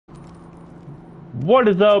What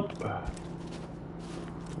is up?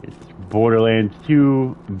 It's Borderlands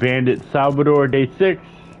 2 Bandit Salvador Day 6.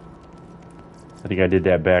 I think I did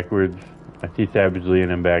that backwards. I see Savage Lee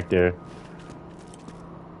and him back there.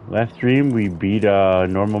 Last stream we beat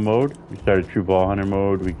normal mode. We started True Ball Hunter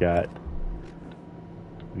mode. We got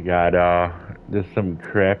there's some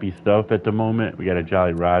crappy stuff at the moment. We got a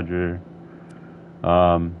Jolly Roger.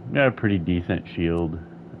 Got a pretty decent shield.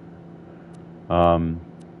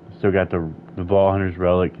 Still got the Ball Hunter's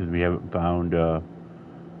Relic because we haven't found a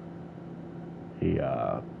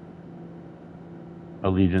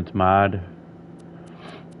Allegiance mod.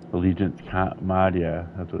 Mod, yeah,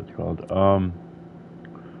 that's what it's called.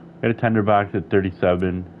 Got a tender box at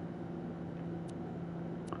 37.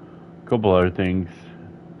 A couple other things.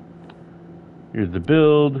 Here's the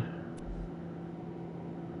build.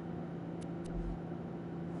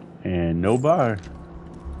 And no bar.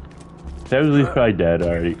 Savage Lee's probably dead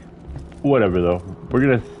already. Whatever though. We're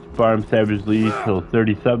gonna farm Savage Lee till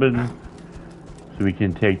 37 so we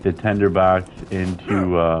can take the tender box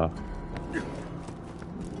into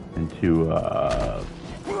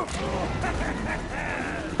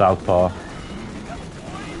Southpaw.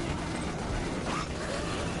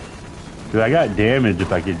 Dude, I got damage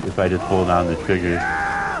if I just hold on the trigger.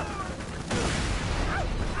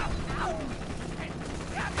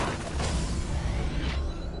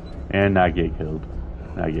 And not get killed.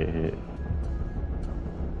 Not get hit.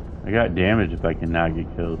 I got damage if I can not get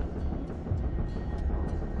killed.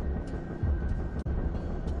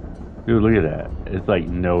 Dude, look at that. It's like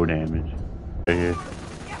no damage. Right here.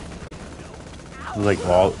 It's like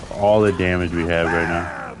all the damage we have right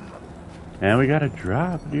now. And we got a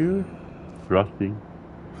drop, dude. Rusty.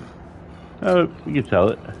 Oh, we can sell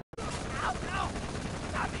it.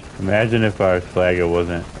 Imagine if our Slagger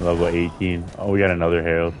wasn't level 18. Oh, we got another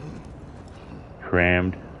Herald.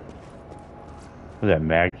 Crammed. What's that,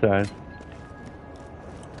 mag size?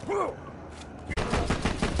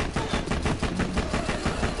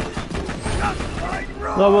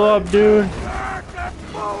 Level up, dude.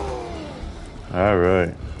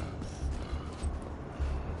 Alright.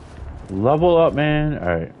 Level up, man.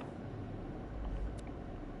 Alright.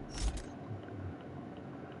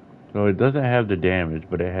 So it doesn't have the damage,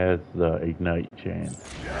 but it has the ignite chance.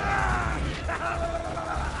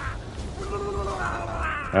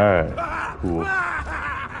 Alright, cool.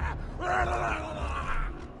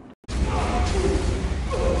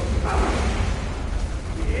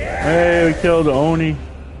 Hey, we killed Oni.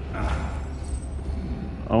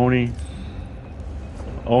 Oni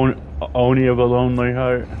of a Lonely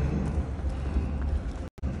Heart.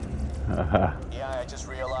 Yeah, I just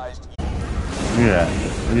realized. Yeah.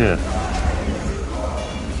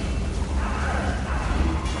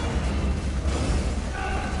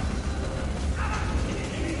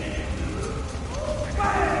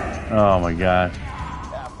 Oh my god.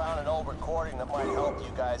 I found an old recording that might help you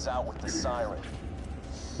guys out with the siren.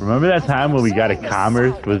 Remember that time when we got a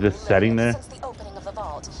commerce was just sitting there?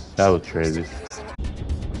 That was crazy.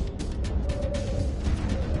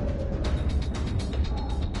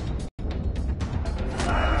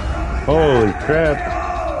 Holy crap.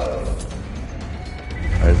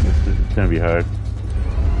 Alright, this is gonna be hard.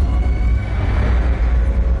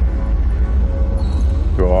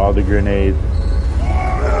 Throw all the grenades.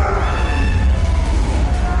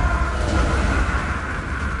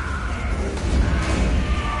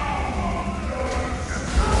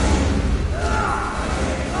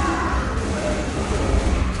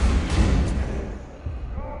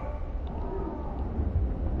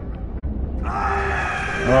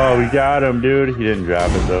 Oh, we got him, dude. He didn't drop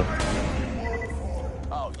it though.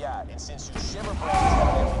 Oh yeah, and since you shiver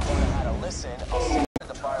how to listen, I'll send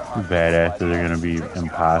the fire. Badasses are gonna be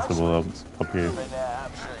impossible up here.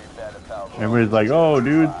 Everybody's like, "Oh,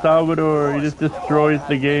 dude, Salvador, he just destroys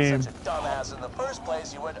the game."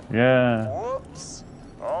 Yeah. Whoops!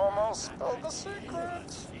 Almost spilled the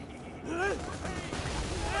secret.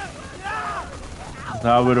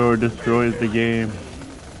 Salvador destroys the game.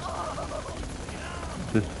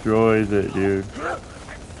 Destroys it, dude.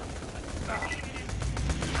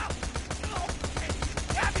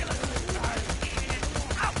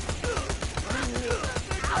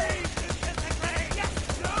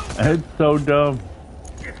 It's so dumb.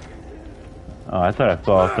 Oh, I thought I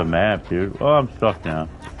fell off the map, dude. Oh, I'm stuck now.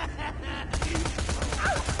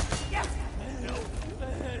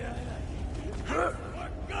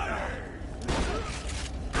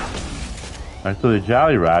 Alright, so the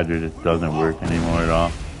Jolly Roger just doesn't work anymore at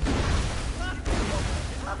all.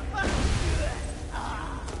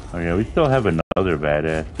 Oh yeah, we still have another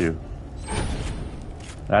badass too.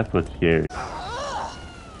 That's what's scary.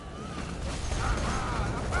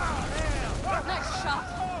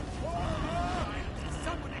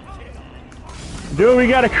 Dude, we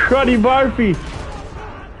got a cruddy barfy.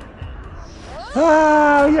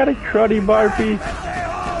 Ah, we got a cruddy barfy.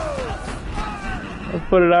 Let's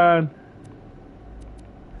put it on.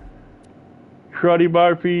 Cruddy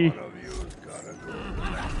barfy.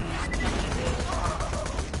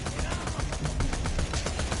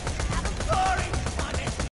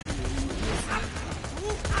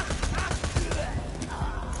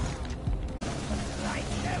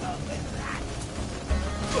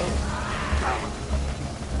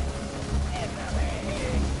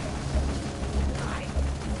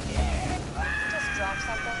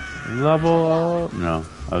 Level up? No,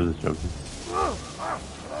 I was just joking.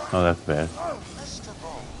 Oh, that's bad. Mr.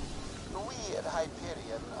 Ball, we at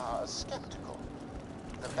Hyperion are skeptical.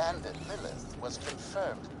 The bandit Lilith was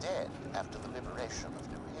confirmed dead after the liberation of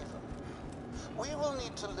New Haven. We will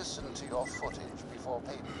need to listen to your footage before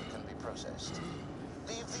payment can be processed.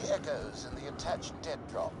 Leave the echoes in the attached dead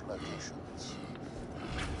drop locations.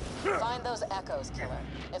 Find those echoes, killer.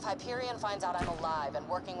 If Hyperion finds out I'm alive and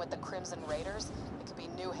working with the Crimson Raiders, it could be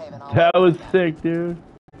New Haven all That over was again. sick, dude.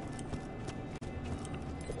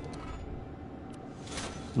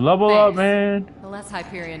 Level up, man. The less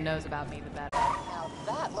Hyperion knows about me, the better. Now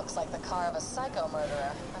that looks like the car of a psycho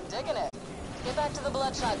murderer. I'm digging it. Get back to the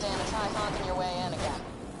Bloodshot Den and try honking your way in again.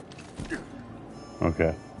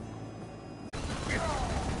 Okay.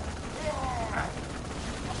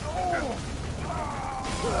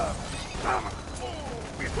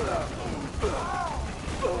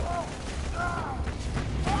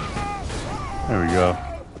 There we go.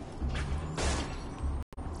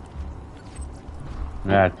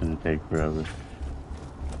 That's gonna take forever.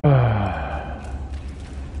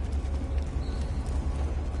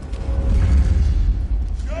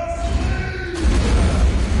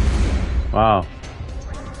 Wow.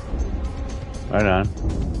 Right on.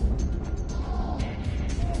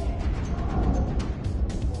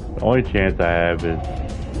 The only chance I have is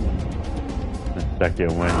the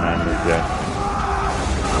second win on the jet.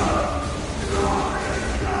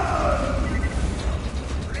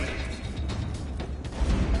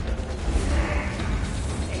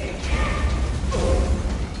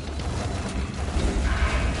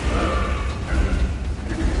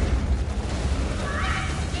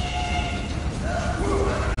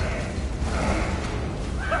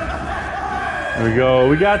 There we go.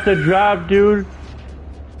 We got the drop, dude.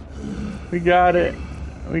 We got it.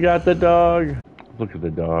 We got the dog. Look at the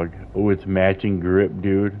dog. Oh, it's matching grip,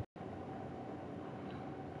 dude.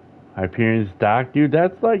 Hyperion stock, dude.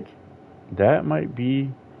 That's like, that might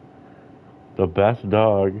be the best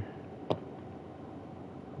dog.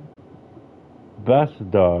 Best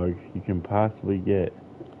dog you can possibly get.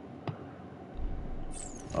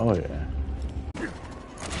 Oh, yeah.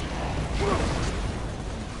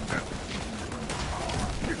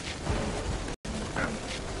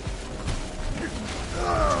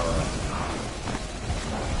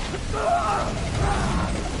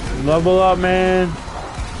 Level up, man.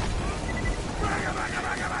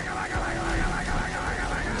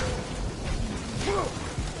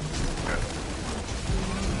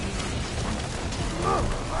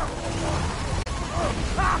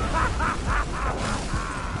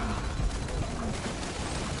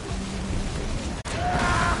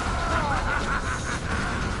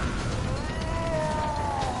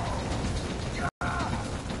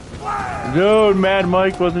 Dude, Mad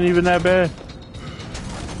Mike wasn't even that bad.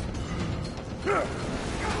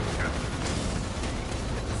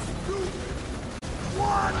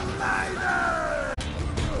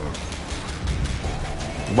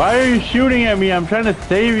 Why are you shooting at me? I'm trying to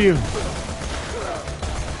save you.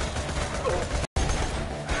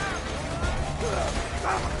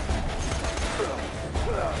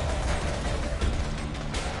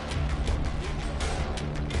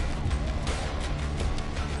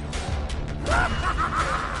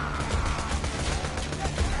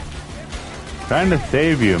 Trying to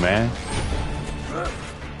save you, man.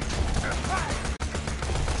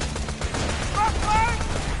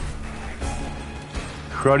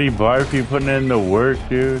 Cruddy Barfy putting in the work,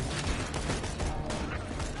 dude.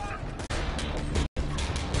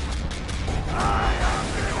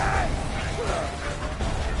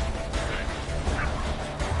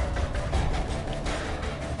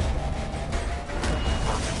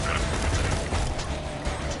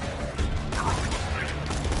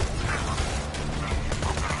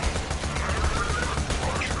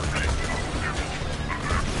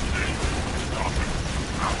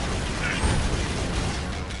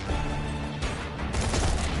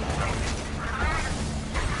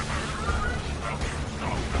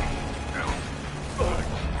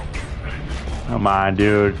 Come on,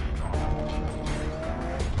 dude.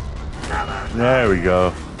 There we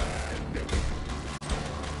go.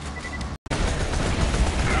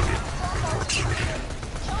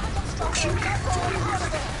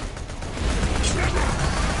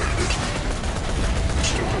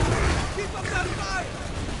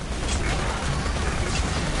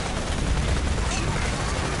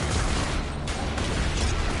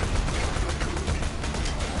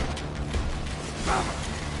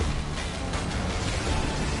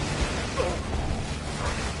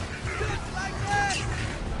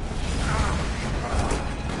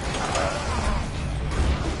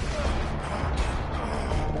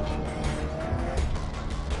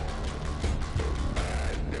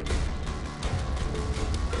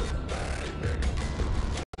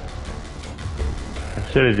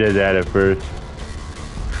 Should have did that at first.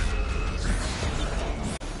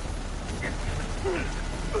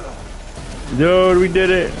 Dude, we did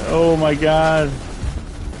it! Oh my god!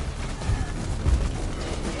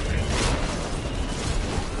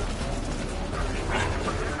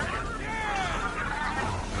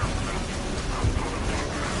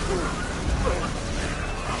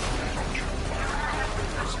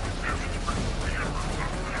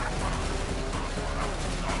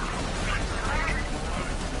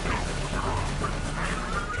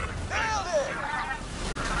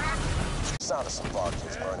 Sound of some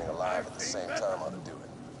barkins burning alive at the same time ought to do it.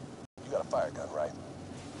 You got a fire gun, right?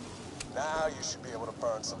 Now you should be able to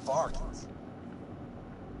burn some barkins.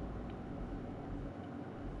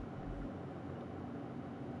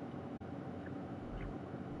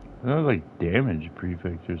 That was like damage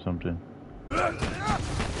prefix or something.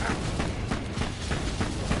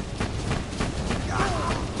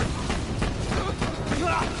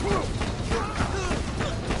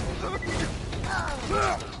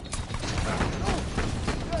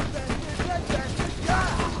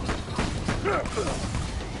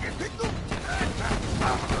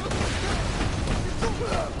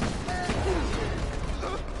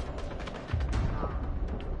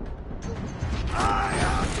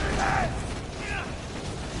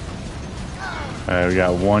 Alright, we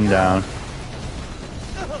got one down.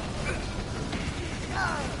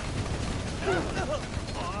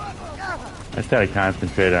 I just gotta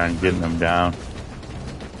concentrate on getting them down.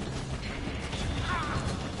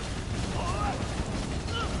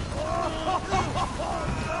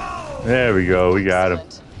 There we go, we got him.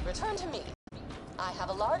 Return to me. I have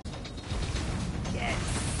a large...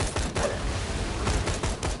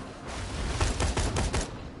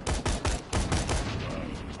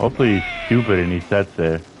 Hopefully he's stupid and he sets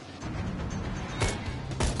there.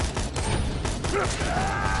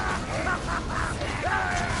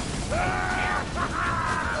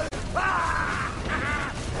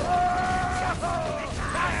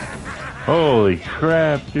 Holy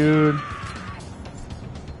crap, dude.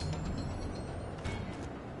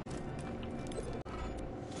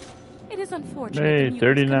 It is unfortunate Hey, the mutants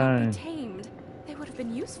 39. cannot be tamed. They would have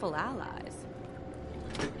been useful allies.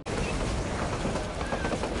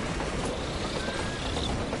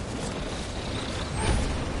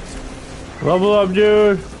 Level up,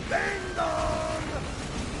 dude.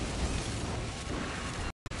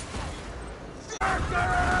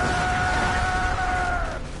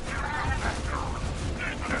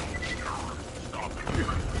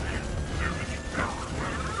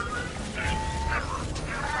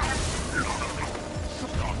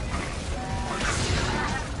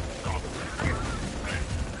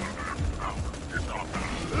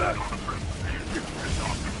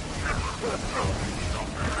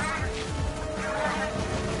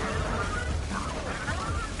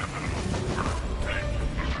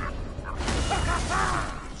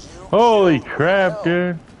 Holy crap,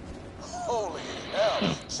 dude. Holy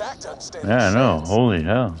hell. Jack doesn't stand Yeah, I know. a chance. Holy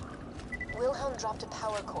hell. Wilhelm dropped a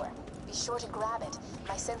power core. Be sure to grab it.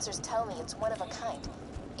 My sensors tell me it's one of a kind.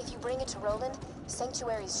 If you bring it to Roland,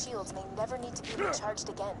 Sanctuary's shields may never need to be recharged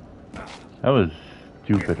again. That was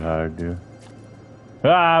stupid hard, dude.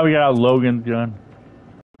 Ah, we got Logan's gun.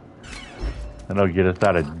 That'll get us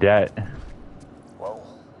out of debt.